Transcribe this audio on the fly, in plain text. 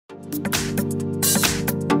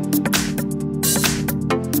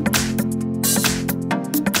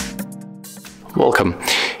Welcome.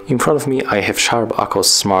 In front of me I have Sharp Aquos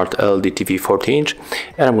Smart LED TV 14-inch,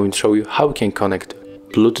 and I'm going to show you how we can connect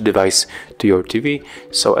Bluetooth device to your TV.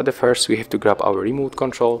 So at the first we have to grab our remote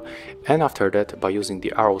control, and after that, by using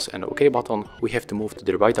the arrows and OK button, we have to move to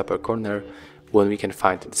the right upper corner when we can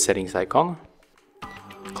find the settings icon.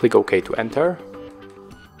 Click OK to enter.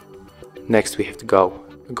 Next we have to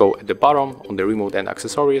go at the bottom on the remote and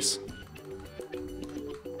accessories.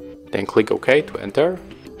 Then click OK to enter.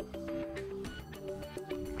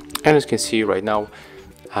 And as you can see right now,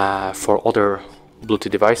 for other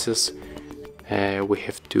Bluetooth devices, we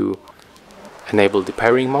have to enable the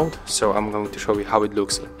pairing mode. So I'm going to show you how it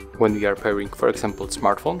looks when we are pairing, for example,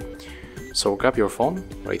 smartphone. So grab your phone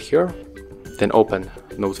right here, then open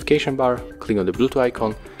notification bar, click on the Bluetooth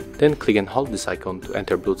icon, then click and hold this icon to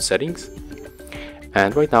enter Bluetooth settings.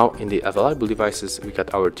 And right now in the available devices we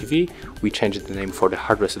got our TV. We changed the name for the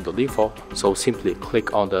HardReset.Info, so simply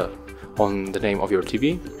click on the name of your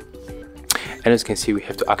TV. And as you can see, we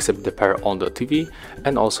have to accept the pair on the TV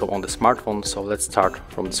and also on the smartphone. So let's start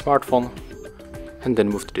from the smartphone and then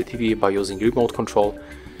move to the TV by using remote control.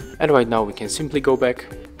 And right now we can simply go back,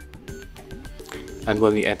 and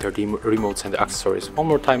when we enter the remotes and the accessories one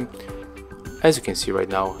more time, as you can see right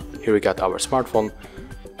now, here we got our smartphone,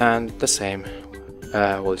 and the same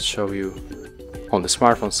will show you on the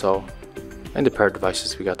smartphone. So in the pair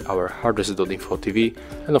devices we got our HardReset.Info TV,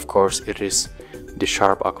 and of course it is the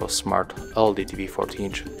Sharp Aquos Smart LED TV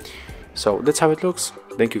 14-inch. So that's how it looks.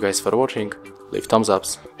 Thank you guys for watching. Leave thumbs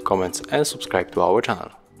ups, comments and subscribe to our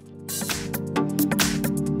channel.